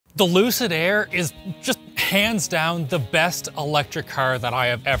The Lucid Air is just hands down the best electric car that I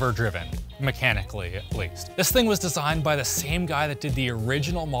have ever driven, mechanically at least. This thing was designed by the same guy that did the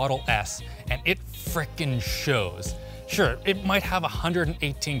original Model S, and it frickin' shows. Sure, it might have a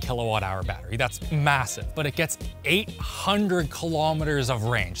 118 kilowatt hour battery, that's massive, but it gets 800 kilometers of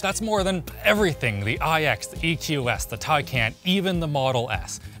range. That's more than everything, the iX, the EQS, the Taycan, even the Model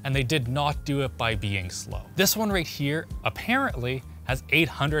S, and they did not do it by being slow. This one right here, apparently, has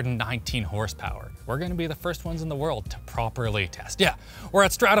 819 horsepower. We're gonna be the first ones in the world to properly test. Yeah, we're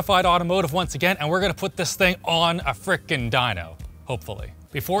at Stratified Automotive once again, and we're gonna put this thing on a frickin' dyno, hopefully.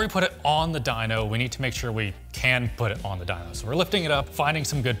 Before we put it on the dyno, we need to make sure we can put it on the dyno. So we're lifting it up, finding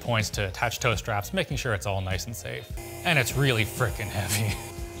some good points to attach toe straps, making sure it's all nice and safe. And it's really frickin' heavy.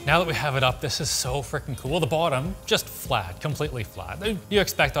 Now that we have it up, this is so freaking cool. The bottom, just flat, completely flat. You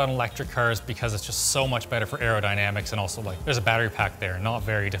expect on electric cars because it's just so much better for aerodynamics, and also like there's a battery pack there, not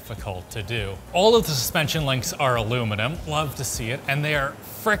very difficult to do. All of the suspension links are aluminum, love to see it, and they are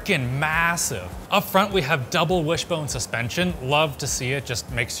freaking massive. Up front, we have double wishbone suspension, love to see it, just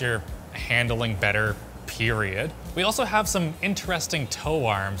makes your handling better, period. We also have some interesting toe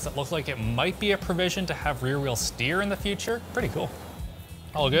arms that look like it might be a provision to have rear wheel steer in the future. Pretty cool.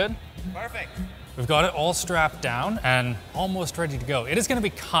 All good? Perfect. We've got it all strapped down and almost ready to go. It is gonna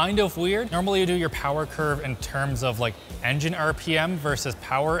be kind of weird. Normally you do your power curve in terms of like engine RPM versus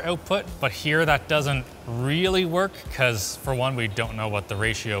power output, but here that doesn't really work because for one, we don't know what the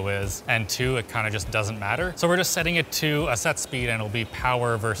ratio is, and two, it kind of just doesn't matter. So we're just setting it to a set speed and it'll be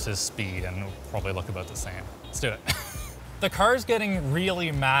power versus speed, and it'll probably look about the same. Let's do it. The car's getting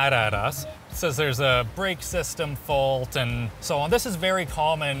really mad at us. It says there's a brake system fault and so on. This is very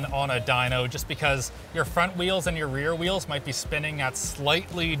common on a dyno just because your front wheels and your rear wheels might be spinning at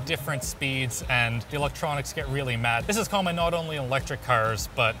slightly different speeds and the electronics get really mad. This is common not only in electric cars,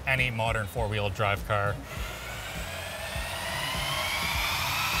 but any modern four-wheel drive car.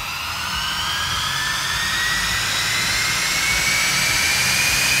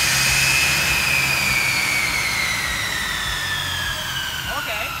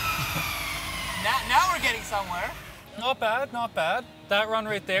 Now we're getting somewhere. Not bad, not bad. That run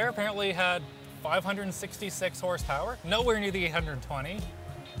right there apparently had 566 horsepower. Nowhere near the 820,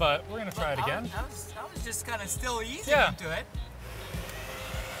 but we're gonna try it again. I was just kind of still easing Yeah. into it.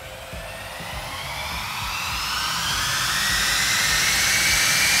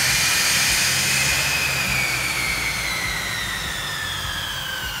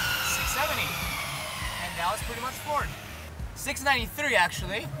 And that was pretty much Ford. 693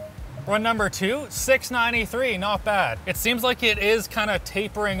 actually. Run number 2, 693, not bad. It seems like it is kind of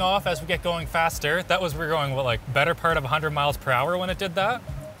tapering off as we get going faster. That was, we're going, what, like better part of 100 miles per hour when it did that?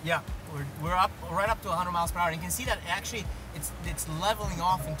 Yeah, we're up right up to 100 miles per hour. You can see that actually it's leveling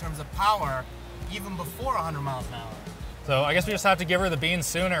off in terms of power even before 100 miles an hour. So I guess we just have to give her the beans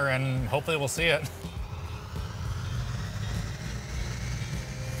sooner and hopefully we'll see it.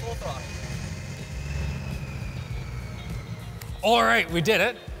 Full throttle. All right, we did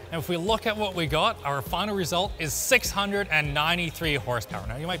it. And if we look at what we got, our final result is 693 horsepower.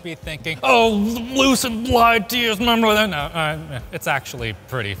 Now you might be thinking, oh, Lucid lied to you, remember that? No, it's actually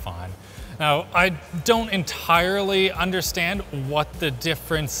pretty fine. Now, I don't entirely understand what the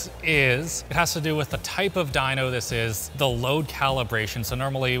difference is. It has to do with the type of dyno this is, the load calibration. So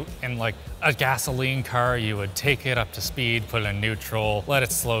normally in like a gasoline car, you would take it up to speed, put it in neutral, let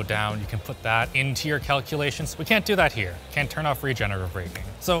it slow down. You can put that into your calculations. We can't do that here. Can't turn off regenerative braking.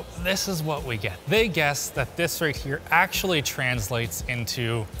 So this is what we get. They guess that this right here actually translates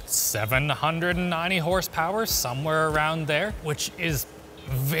into 790 horsepower, somewhere around there, which is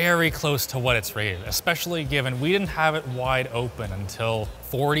very close to what it's rated, especially given we didn't have it wide open until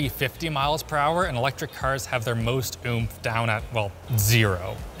 40, 50 miles per hour, and electric cars have their most oomph down at, well,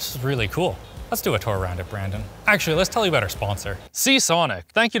 0. This is really cool. Let's do a tour around it, Brandon. Actually, let's tell you about our sponsor, Seasonic.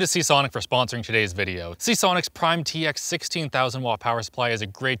 Thank you to Seasonic for sponsoring today's video. Seasonic's Prime TX 16,000 watt power supply is a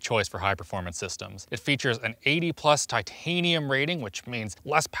great choice for high performance systems. It features an 80+ titanium rating, which means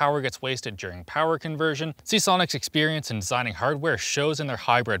less power gets wasted during power conversion. Seasonic's experience in designing hardware shows in their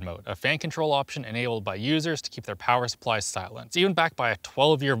hybrid mode, a fan control option enabled by users to keep their power supplies silent. It's even backed by a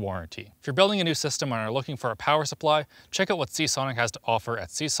 12-year warranty. If you're building a new system and are looking for a power supply, check out what Seasonic has to offer at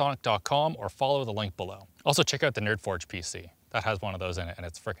seasonic.com or follow the link below. Also check out the NerdForge PC. That has one of those in it and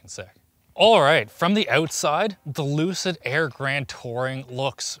it's freaking sick. All right, from the outside, the Lucid Air Grand Touring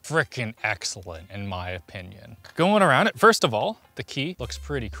looks freaking excellent in my opinion. Going around it, first of all, the key looks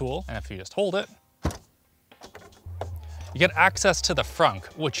pretty cool. And if you just hold it, You get access to the frunk,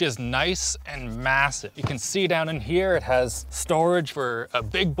 which is nice and massive. You can see down in here, it has storage for a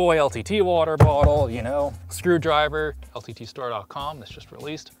big boy LTT water bottle, you know, screwdriver, lttstore.com, that's just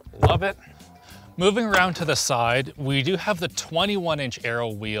released, love it. Moving around to the side, we do have the 21-inch aero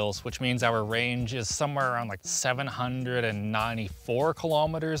wheels, which means our range is somewhere around like 794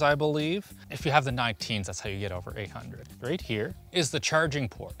 kilometers, I believe. If you have the 19s, that's how you get over 800. Right here is the charging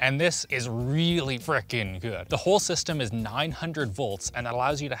port, and this is really freaking good. The whole system is 900 volts, and that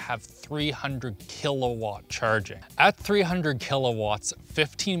allows you to have 300 kilowatt charging. At 300 kilowatts,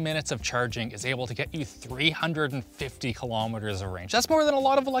 15 minutes of charging is able to get you 350 kilometers of range. That's more than a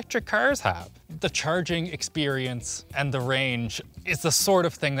lot of electric cars have. The charging experience and the range is the sort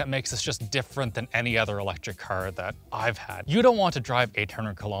of thing that makes this just different than any other electric car that I've had. You don't want to drive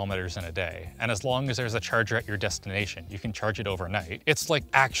 800 kilometers in a day, and as long as there's a charger at your destination, you can charge it overnight. It's like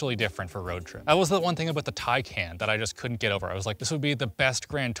actually different for road trip. That was the one thing about the Taycan that I just couldn't get over. I was like, this would be the best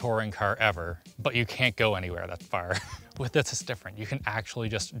Grand Touring car ever, but you can't go anywhere that far. With this, it's different. You can actually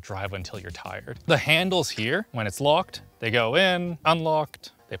just drive until you're tired. The handles here, when it's locked, they go in,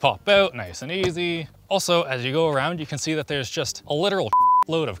 unlocked, they pop out nice and easy. Also, as you go around, you can see that there's just a literal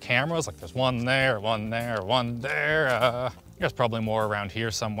load of cameras. Like there's one there, one there, one there. There's probably more around here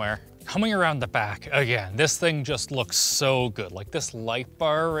somewhere. Coming around the back, again, this thing just looks so good. Like this light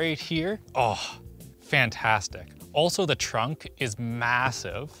bar right here, oh, fantastic. Also, the trunk is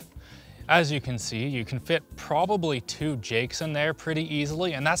massive. As you can see, you can fit probably 2 Jakes in there pretty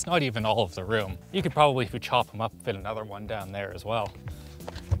easily, and that's not even all of the room. You could probably, if you chop them up, fit another one down there as well.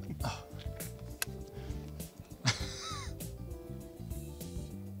 Oh.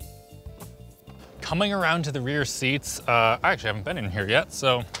 Coming around to the rear seats, I actually haven't been in here yet,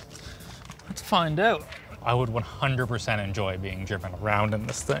 so let's find out. I would 100% enjoy being driven around in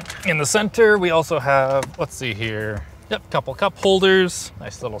this thing. In the center, we also have, let's see here, yep, couple cup holders,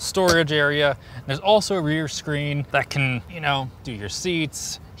 nice little storage area. And there's also a rear screen that can, you know, do your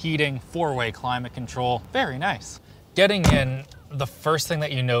seats, heating, 4-way climate control. Very nice. Getting in, the first thing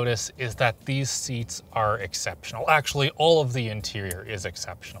that you notice is that these seats are exceptional. Actually, all of the interior is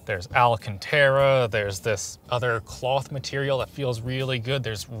exceptional. There's Alcantara, there's this other cloth material that feels really good.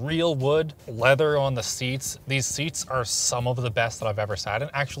 There's real wood, leather on the seats. These seats are some of the best that I've ever sat in.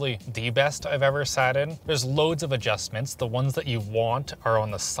 Actually, the best I've ever sat in. There's loads of adjustments. The ones that you want are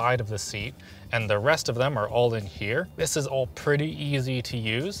on the side of the seat, and the rest of them are all in here. This is all pretty easy to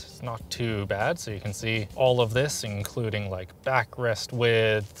use. It's not too bad. So you can see all of this, including like backrest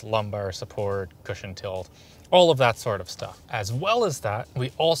width, lumbar support, cushion tilt, all of that sort of stuff. As well as that,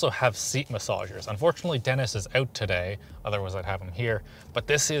 we also have seat massagers. Unfortunately, Dennis is out today, otherwise I'd have him here, but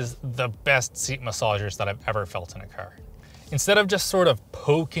this is the best seat massagers that I've ever felt in a car. Instead of just sort of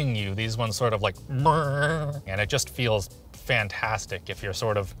poking you, these ones sort of like, and it just feels fantastic if you're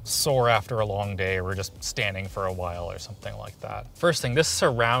sort of sore after a long day or just standing for a while or something like that. First thing, this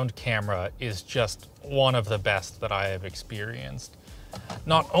surround camera is just one of the best that I have experienced.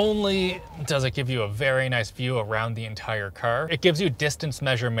 Not only does it give you a very nice view around the entire car, it gives you distance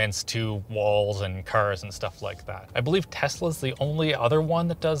measurements to walls and cars and stuff like that. I believe Tesla's the only other one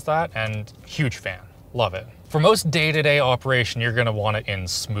that does that, and huge fan. Love it. For most day-to-day operation, you're gonna want it in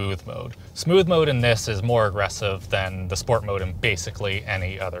smooth mode. Smooth mode in this is more aggressive than the sport mode in basically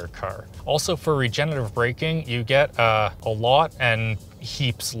any other car. Also, for regenerative braking, you get a lot and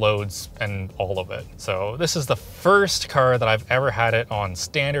heaps loads and all of it. So this is the first car that I've ever had it on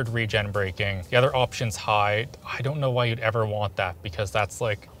standard regen braking. The other option's high. I don't know why you'd ever want that, because that's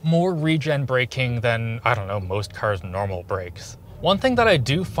like more regen braking than, I don't know, most cars' normal brakes. One thing that I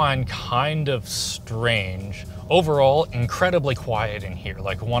do find kind of strange, overall, incredibly quiet in here,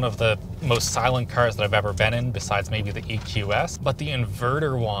 like one of the most silent cars that I've ever been in, besides maybe the EQS, but the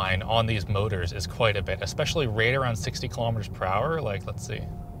inverter whine on these motors is quite a bit, especially right around 60 kilometers per hour. Like, let's see.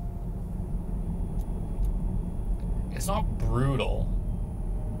 It's not brutal,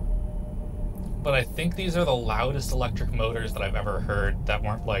 but I think these are the loudest electric motors that I've ever heard that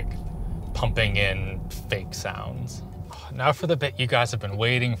weren't like pumping in fake sounds. Now for the bit you guys have been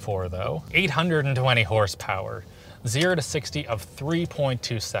waiting for though. 820 horsepower, 0 to 60 of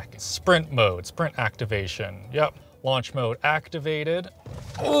 3.2 seconds. Sprint mode, sprint activation, yep. Launch mode activated.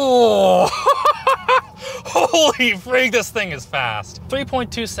 Oh, holy frig, this thing is fast.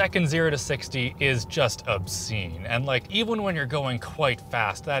 3.2 seconds, 0 to 60 is just obscene. And like, even when you're going quite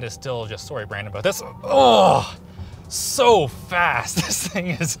fast, that is still just, sorry Brandon about this. Oh, so fast. This thing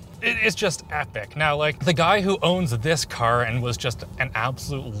is It's just epic. Now, like, the guy who owns this car and was just an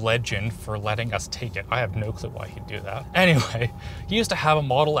absolute legend for letting us take it, I have no clue why he'd do that. Anyway, he used to have a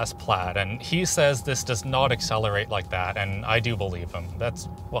Model S Plaid, and he says this does not accelerate like that, and I do believe him. That's,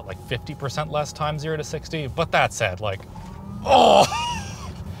 what, like 50% less time 0 to 60? But that said, like, oh,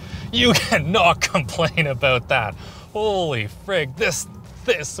 you cannot complain about that. Holy frig,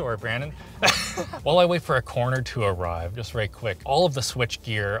 sorry, Brandon. While I wait for a corner to arrive, just very quick, all of the switch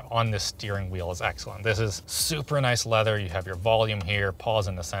gear on this steering wheel is excellent. This is super nice leather. You have your volume here, pause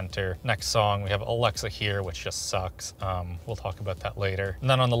in the center. Next song, we have Alexa here, which just sucks. We'll talk about that later. And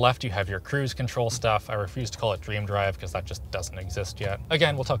then on the left, you have your cruise control stuff. I refuse to call it Dream Drive because that just doesn't exist yet.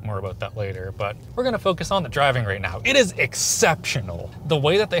 Again, we'll talk more about that later, but we're gonna focus on the driving right now. It is exceptional. The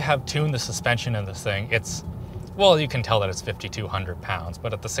way that they have tuned the suspension in this thing, well, you can tell that it's 5,200 pounds,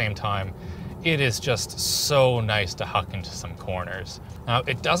 but at the same time, it is just so nice to huck into some corners. Now,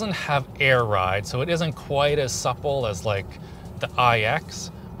 it doesn't have air ride, so it isn't quite as supple as like the iX,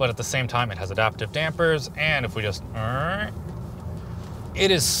 but at the same time, it has adaptive dampers, and if we just,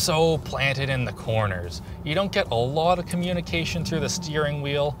 it is so planted in the corners. You don't get a lot of communication through the steering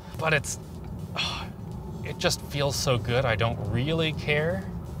wheel, but it just feels so good, I don't really care.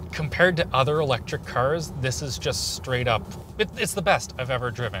 Compared to other electric cars, this is just straight up, it's the best I've ever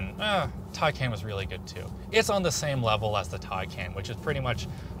driven. Taycan was really good too. It's on the same level as the Taycan, which is pretty much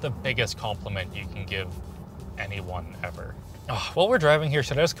the biggest compliment you can give anyone ever. While we're driving here,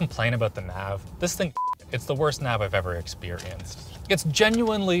 should I just complain about the nav? This thing, it's the worst nav I've ever experienced. It's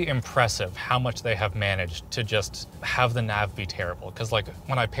genuinely impressive how much they have managed to just have the nav be terrible. Because like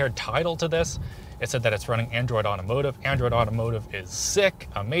when I paired Tidal to this, it said that it's running Android Automotive. Android Automotive is sick,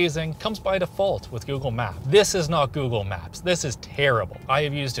 amazing, comes by default with Google Maps. This is not Google Maps. This is terrible. I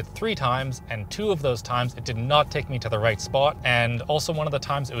have used it 3 times, and 2 of those times it did not take me to the right spot. And also one of the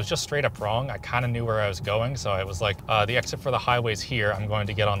times it was just straight up wrong. I kind of knew where I was going, so I was like, the exit for the highway's here. I'm going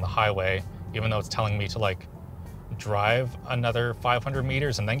to get on the highway, even though it's telling me to like drive another 500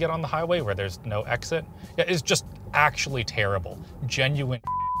 meters and then get on the highway where there's no exit. Yeah, it's just actually terrible. Genuine.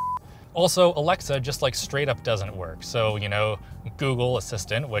 Also, Alexa just like straight up doesn't work. So, you know, Google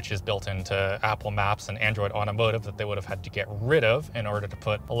Assistant, which is built into Apple Maps and Android Automotive that they would have had to get rid of in order to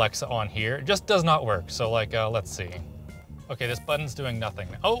put Alexa on here, just does not work. So like, let's see. Okay, this button's doing nothing.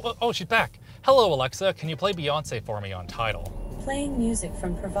 Oh, she's back. Hello, Alexa, can you play Beyonce for me on Tidal? Playing music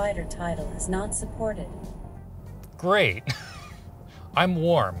from provider Tidal is not supported. Great. I'm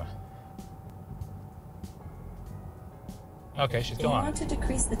warm. Okay, she's gone. Do you want to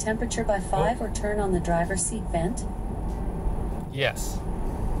decrease the temperature by 5 or turn on the driver's seat vent? Yes.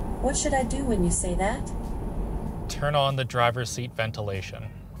 What should I do when you say that? Turn on the driver's seat ventilation.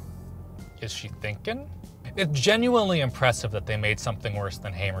 Is she thinking? It's genuinely impressive that they made something worse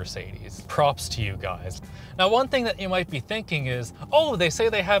than Hey Mercedes. Props to you guys. Now, one thing that you might be thinking is, oh, they say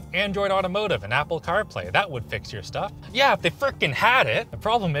they have Android Automotive and Apple CarPlay. That would fix your stuff. Yeah, if they frickin' had it. The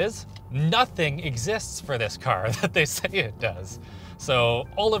problem is, nothing exists for this car that they say it does. So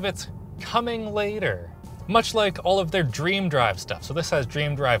all of it's coming later. Much like all of their Dream Drive stuff. So this has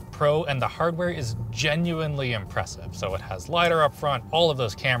Dream Drive Pro, and the hardware is genuinely impressive. So it has LiDAR up front, all of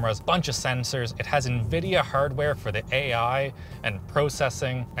those cameras, bunch of sensors. It has NVIDIA hardware for the AI and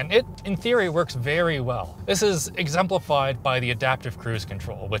processing, and it, in theory, works very well. This is exemplified by the adaptive cruise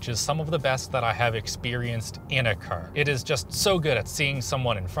control, which is some of the best that I have experienced in a car. It is just so good at seeing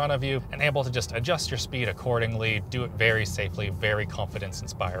someone in front of you and able to just adjust your speed accordingly, do it very safely, very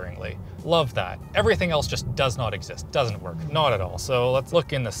confidence-inspiringly. Love that. Everything else just does not exist, doesn't work, not at all. So let's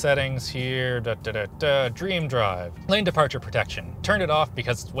look in the settings here, Dream Drive. Lane departure protection, turned it off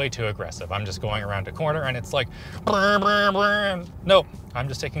because it's way too aggressive. I'm just going around a corner and it's like, nope, I'm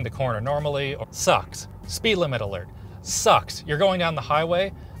just taking the corner normally. Sucks. Speed limit alert, sucks. You're going down the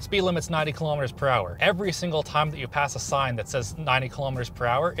highway, speed limit's 90 kilometers per hour. Every single time that you pass a sign that says 90 kilometers per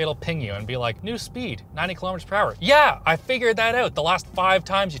hour, it'll ping you and be like, new speed, 90 kilometers per hour. Yeah, I figured that out the last 5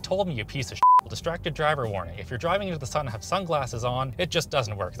 times you told me, you piece of shit. Distracted driver warning. If you're driving into the sun and have sunglasses on, it just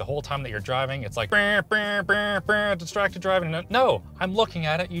doesn't work. The whole time that you're driving, it's like, distracted driving. No, I'm looking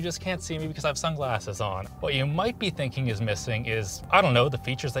at it, you just can't see me because I have sunglasses on. What you might be thinking is missing is, I don't know, the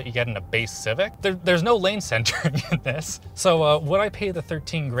features that you get in a base Civic. There's no lane centering in this. So would I pay the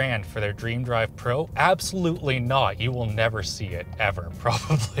 13 grand for their Dream Drive Pro? Absolutely not. You will never see it, ever,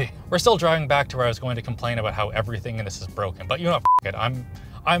 probably. We're still driving back to where I was going to complain about how everything in this is broken, but you know, f it,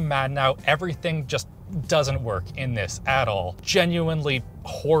 I'm mad now. Everything just doesn't work in this at all. Genuinely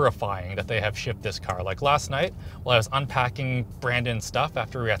horrifying that they have shipped this car. Like last night, while I was unpacking Brandon's stuff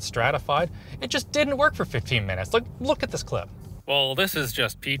after we got stratified, it just didn't work for 15 minutes. Like, look at this clip. Well, this is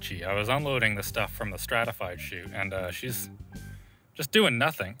just peachy. I was unloading the stuff from the stratified chute, and she's just doing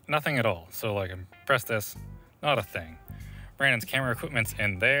nothing at all. So like, I press this, not a thing. Brandon's camera equipment's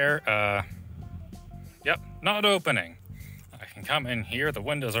in there. Yep, not opening. I can come in here, the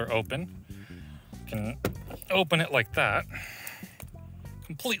windows are open. Can open it like that.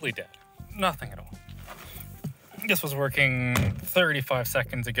 Completely dead, nothing at all. This was working 35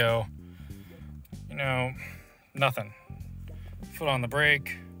 seconds ago. You know, nothing. Foot on the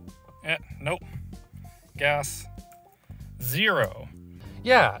brake. Nope. Gas. Zero.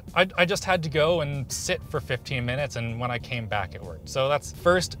 Yeah, I just had to go and sit for 15 minutes, and when I came back it worked. So that's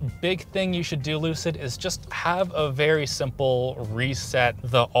first big thing you should do, Lucid, is just have a very simple reset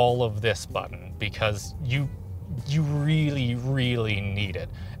the all of this button, because you really need it.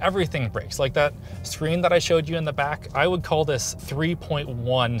 Everything breaks. Like that screen that I showed you in the back, I would call this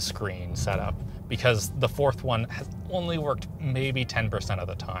 3.1 screen setup, because the fourth one has only worked maybe 10% of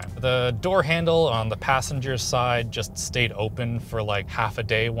the time. The door handle on the passenger's side just stayed open for like half a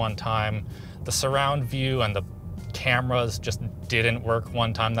day one time. The surround view and the cameras just didn't work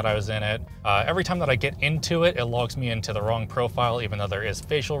one time that I was in it. Every time that I get into it, it logs me into the wrong profile, even though there is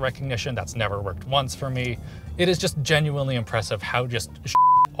facial recognition. That's never worked once for me. It is just genuinely impressive how just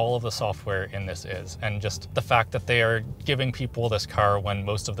all of the software in this is, and just the fact that they are giving people this car when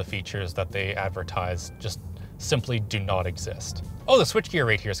most of the features that they advertise just simply do not exist. Oh, the switchgear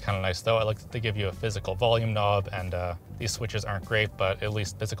right here is kind of nice though. I like that they give you a physical volume knob, and these switches aren't great, but at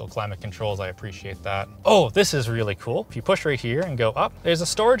least physical climate controls, I appreciate that. Oh, this is really cool. If you push right here and go up, there's a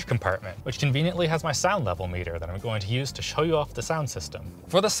storage compartment, which conveniently has my sound level meter that I'm going to use to show you off the sound system.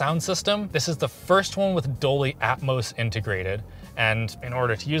 For the sound system, this is the first one with Dolby Atmos integrated, and in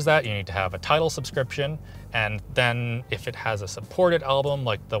order to use that, you need to have a Tidal subscription, and then if it has a supported album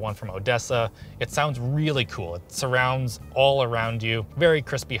like the one from Odessa, it sounds really cool. It surrounds all around you, very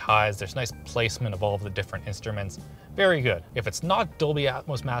crispy highs, there's nice placement of all of the different instruments, very good. If it's not Dolby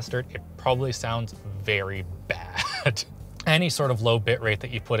Atmos mastered, it probably sounds very bad. Any sort of low bit rate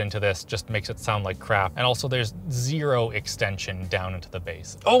that you put into this just makes it sound like crap. And also there's zero extension down into the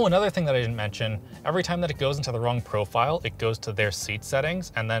bass. Oh, another thing that I didn't mention, every time that it goes into the wrong profile, it goes to their seat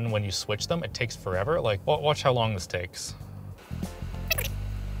settings. And then when you switch them, it takes forever. Like, watch how long this takes.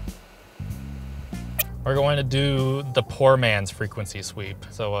 We're going to do the poor man's frequency sweep.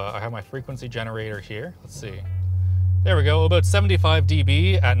 So I have my frequency generator here. Let's see. There we go, about 75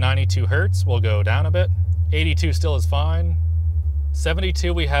 dB at 92 Hertz. We'll go down a bit. 82 still is fine.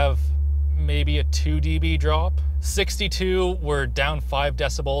 72, we have maybe a 2 dB drop. 62, we're down 5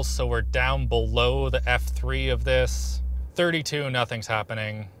 decibels, so we're down below the F3 of this. 32, nothing's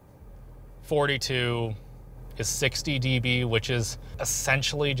happening. 42 is 60 dB, which is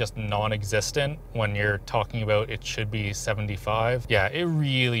essentially just non-existent when you're talking about it should be 75. Yeah, it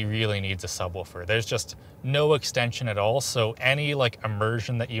really needs a subwoofer. There's just no extension at all, so any like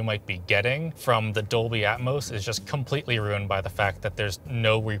immersion that you might be getting from the Dolby Atmos is just completely ruined by the fact that there's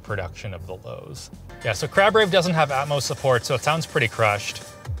no reproduction of the lows. Yeah, so Crabrave doesn't have Atmos support, so it sounds pretty crushed.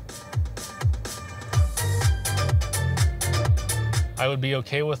 I would be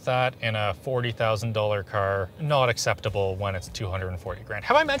okay with that in a $40,000 car. Not acceptable when it's 240 grand.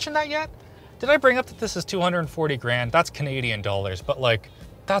 Have I mentioned that yet? Did I bring up that this is 240 grand? That's Canadian dollars, but like,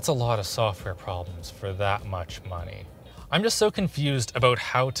 that's a lot of software problems for that much money. I'm just so confused about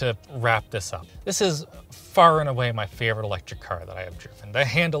how to wrap this up. This is far and away my favorite electric car that I have driven. The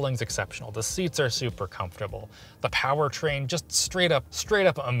handling's exceptional. The seats are super comfortable. The powertrain, just straight up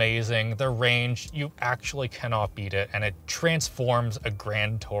amazing. The range, you actually cannot beat it, and it transforms a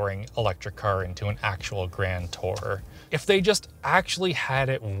grand touring electric car into an actual grand tourer. If they just actually had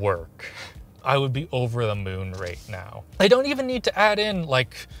it work, I would be over the moon right now. I don't even need to add in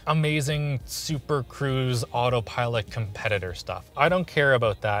like amazing super cruise autopilot competitor stuff. I don't care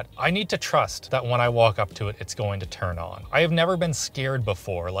about that. I need to trust that when I walk up to it, it's going to turn on. I have never been scared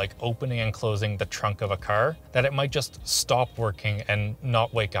before, like opening and closing the trunk of a car, that it might just stop working and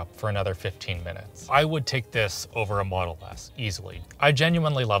not wake up for another 15 minutes. I would take this over a Model S easily. I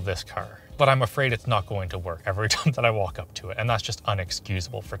genuinely love this car, but I'm afraid it's not going to work every time that I walk up to it, and that's just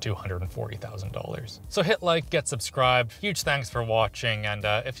unexcusable for $240,000. So hit like, get subscribed. Huge thanks for watching, and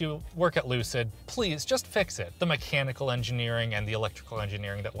if you work at Lucid, please just fix it. The mechanical engineering and the electrical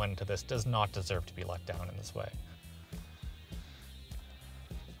engineering that went into this does not deserve to be let down in this way.